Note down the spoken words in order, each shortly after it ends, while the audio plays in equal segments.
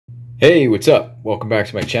Hey, what's up? Welcome back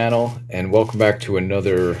to my channel, and welcome back to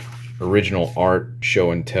another original art show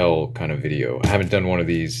and tell kind of video. I haven't done one of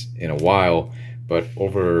these in a while, but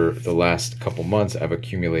over the last couple months I've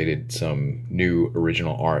accumulated some new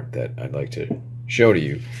original art that I'd like to show to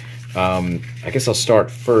you. I guess I'll start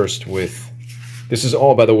first with, this is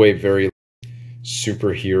all, by the way, very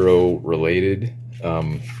superhero related,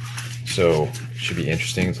 so it should be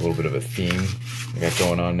interesting. It's a little bit of a theme I got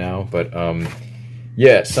going on now, but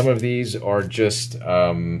yeah, some of these are just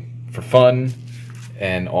for fun,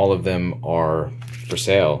 and all of them are for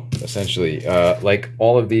sale, essentially. Like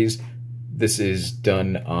all of these, this is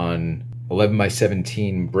done on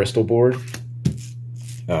 11x17 Bristol board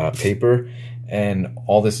paper, and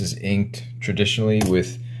all this is inked traditionally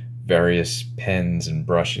with various pens and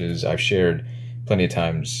brushes. I've shared plenty of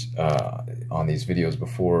times on these videos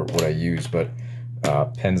before what I use, but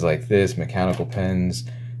pens like this, mechanical pens,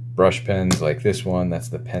 brush pens like this one, that's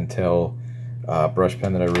the Pentel brush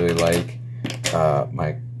pen that I really like.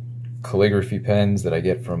 My calligraphy pens that I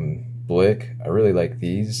get from Blick, I really like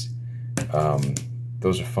these.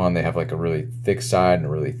 Those are fun. They have like a really thick side and a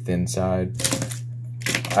really thin side.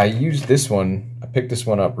 I used this one, I picked this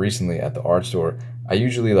one up recently at the art store. I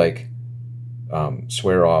usually like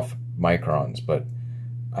swear off microns, but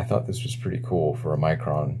I thought this was pretty cool for a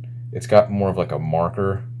micron. It's got more of like a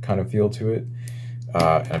marker kind of feel to it.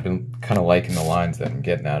 And I've been kind of liking the lines that I'm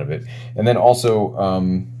getting out of it. And then also,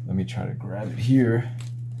 let me try to grab it here,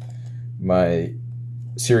 my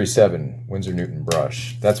Series 7 Winsor Newton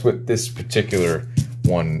brush. That's what this particular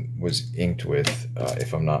one was inked with,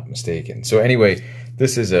 if I'm not mistaken. So anyway,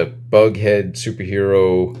 this is a Bughead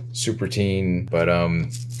superhero, super teen, but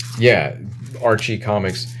yeah, Archie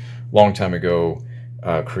Comics, long time ago,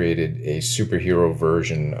 created a superhero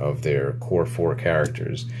version of their core 4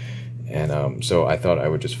 characters. And so I thought I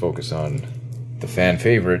would just focus on the fan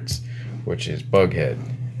favorites, which is Bughead.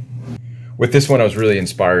 With this one, I was really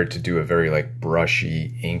inspired to do a very like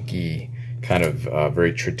brushy, inky, kind of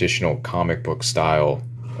very traditional comic book style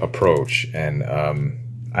approach. And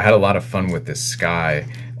I had a lot of fun with this sky.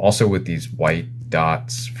 Also with these white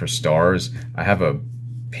dots for stars. I have a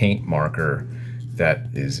paint marker that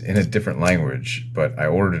is in a different language, but I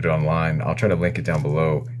ordered it online. I'll try to link it down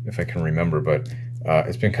below if I can remember, but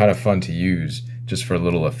it's been kind of fun to use just for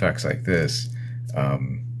little effects like this.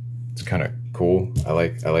 It's kind of cool. I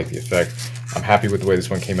like the effect. I'm happy with the way this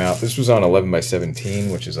one came out. This was on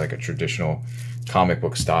 11x17, which is like a traditional comic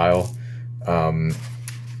book style.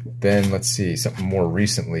 Then let's see, something more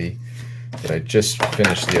recently that I just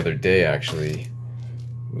finished the other day actually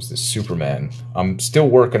was this Superman. I'm still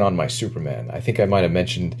working on my Superman. I think I might have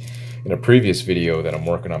mentioned in a previous video that I'm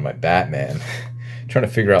working on my Batman. Trying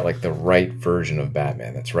to figure out like the right version of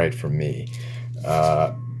Batman that's right for me.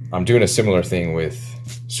 I'm doing a similar thing with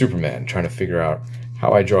Superman, trying to figure out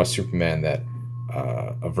how I draw Superman that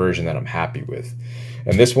a version that I'm happy with.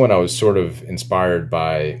 And this one I was sort of inspired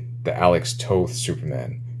by the Alex Toth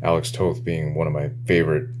Superman. Alex Toth being one of my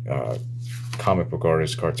favorite comic book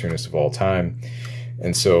artists, cartoonists of all time.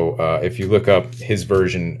 And so if you look up his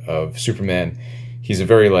version of Superman, he's a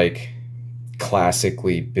very like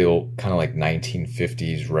classically built, kind of like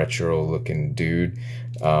 1950s retro looking dude.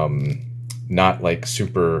 Not like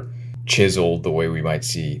super chiseled the way we might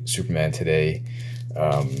see Superman today.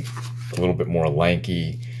 A little bit more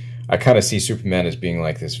lanky. I kind of see Superman as being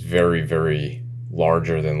like this very, very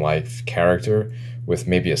larger than life character with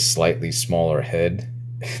maybe a slightly smaller head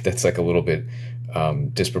that's like a little bit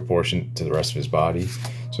disproportionate to the rest of his body.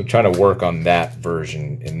 So I'm trying to work on that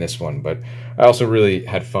version in this one, but I also really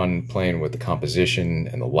had fun playing with the composition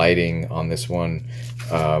and the lighting on this one.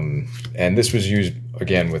 And this was used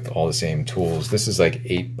again with all the same tools. This is like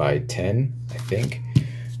 8x10, I think.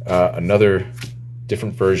 Another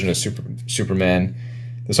different version of Superman.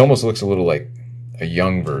 This almost looks a little like a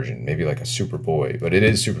young version, maybe like a Superboy, but it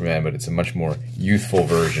is Superman, but it's a much more youthful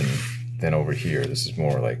version than over here. This is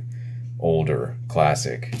more like older,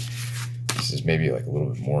 classic. This is maybe like a little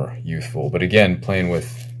bit more youthful, but again, playing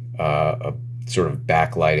with a sort of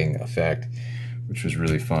backlighting effect, which was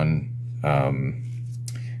really fun.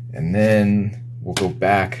 And then we'll go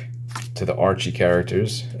back to the Archie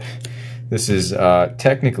characters. This is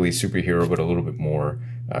technically superhero, but a little bit more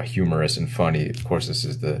humorous and funny. Of course, this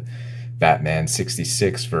is the Batman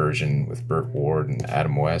 66 version with Burt Ward and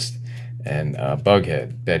Adam West. And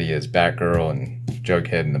Bughead, Betty as Batgirl, and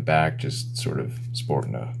Jughead in the back just sort of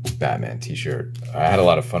sporting a Batman t-shirt. I had a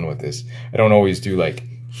lot of fun with this. I don't always do like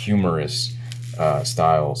humorous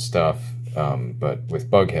style stuff, but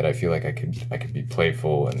with Bughead I feel like I could be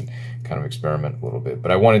playful and kind of experiment a little bit.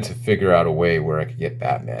 But I wanted to figure out a way where I could get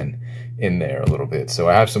Batman in there a little bit. So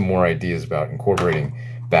I have some more ideas about incorporating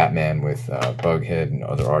Batman with Bughead and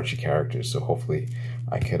other Archie characters. So hopefully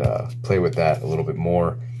I could play with that a little bit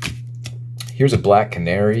more. Here's a Black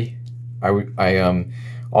Canary. I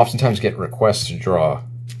oftentimes get requests to draw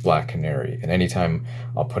Black Canary, and anytime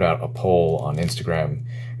I'll put out a poll on Instagram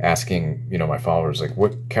asking, you know, my followers, like,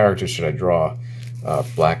 what characters should I draw,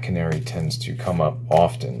 Black Canary tends to come up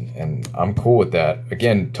often, and I'm cool with that.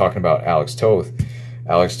 Again, talking about Alex Toth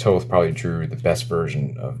probably drew the best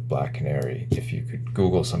version of Black Canary. If you could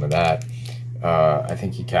Google some of that, I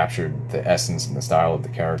think he captured the essence and the style of the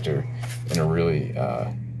character in a really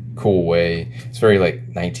cool way. It's very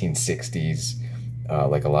like 1960s,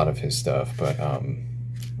 like a lot of his stuff, but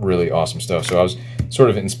really awesome stuff. So I was sort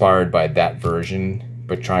of inspired by that version,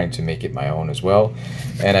 but trying to make it my own as well.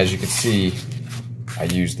 And as you can see, I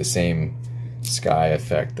used the same sky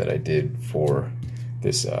effect that I did for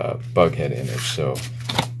this Bughead image. So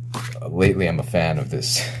lately I'm a fan of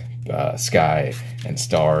this sky and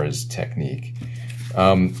stars technique.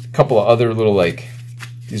 A couple of other little, like,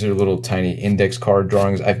 these are little tiny index card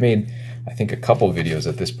drawings. I've made, I think, a couple videos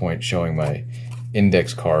at this point showing my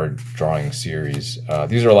index card drawing series.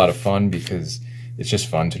 These are a lot of fun because it's just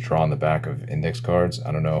fun to draw on the back of index cards.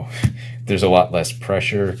 I don't know, there's a lot less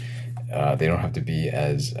pressure. They don't have to be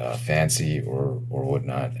as fancy or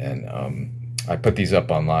whatnot. And I put these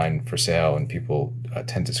up online for sale, and people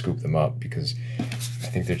tend to scoop them up because I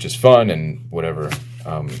think they're just fun and whatever.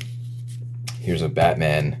 Here's a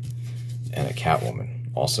Batman and a Catwoman,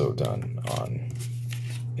 also done on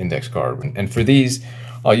index card. And for these,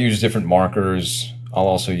 I'll use different markers. I'll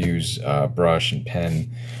also use brush and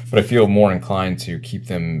pen, but I feel more inclined to keep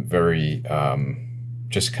them very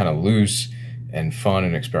just kind of loose and fun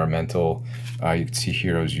and experimental. You can see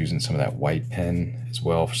here I was using some of that white pen as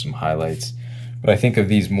well for some highlights. But I think of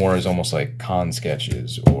these more as almost like con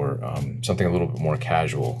sketches or something a little bit more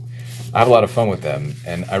casual. I have a lot of fun with them,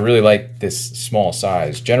 and I really like this small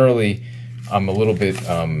size. Generally, I'm a little bit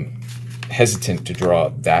hesitant to draw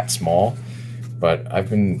that small, but I've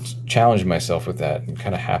been challenging myself with that and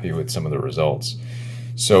kind of happy with some of the results.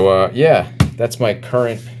 So yeah, that's my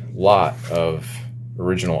current lot of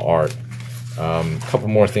original art. A couple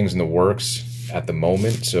more things in the works at the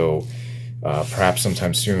moment, so perhaps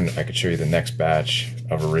sometime soon I could show you the next batch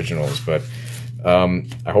of originals. But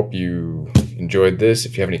I hope you enjoyed this.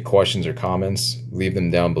 If you have any questions or comments, leave them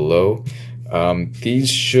down below. These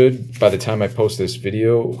should, by the time I post this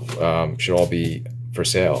video, should all be for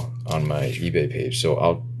sale on my eBay page. So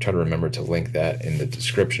I'll try to remember to link that in the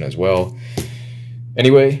description as well.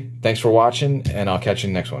 Anyway, thanks for watching, and I'll catch you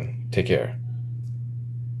in the next one. Take care.